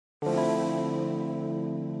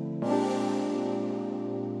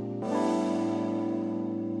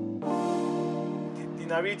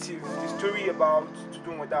narrative, the story about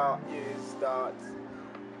TUDUN WADA is that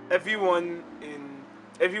everyone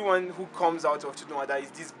who comes out of TUDUN WADA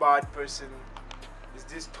is this bad person, is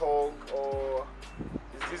this thug, or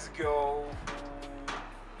is this girl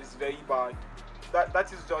who is very bad.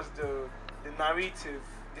 That is just the narrative,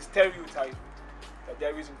 the stereotype that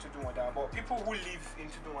there is in TUDUN WADA. But people who live in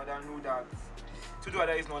TUDUN WADA know that TUDUN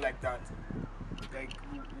WADA is not like that. Like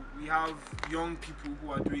we have young people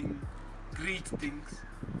who are doing great things,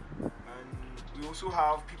 and we also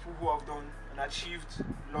have people who have done and achieved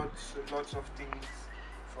lots of things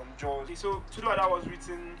from Jaws. So TUDUN WADA was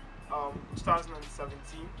written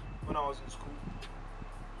 2017 when I was in school.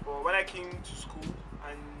 But when I came to school,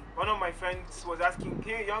 and one of my friends was asking,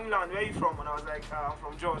 "Hey, Younglan, where are you from?" And I was like, "I'm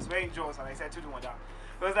from Jaws." "Where in Jaws?" And I said, "TUDUN WADA."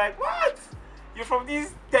 He was like, "What? You're from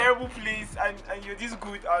this terrible place and you're this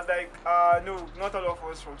good?" I was like, "No, not all of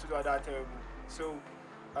us from TUDUN WADA are terrible." So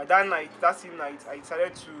that same night, I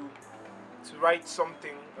decided to write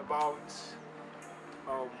something about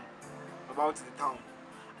the town.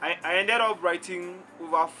 I ended up writing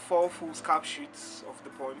over 4 full scrap sheets of the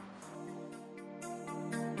poem.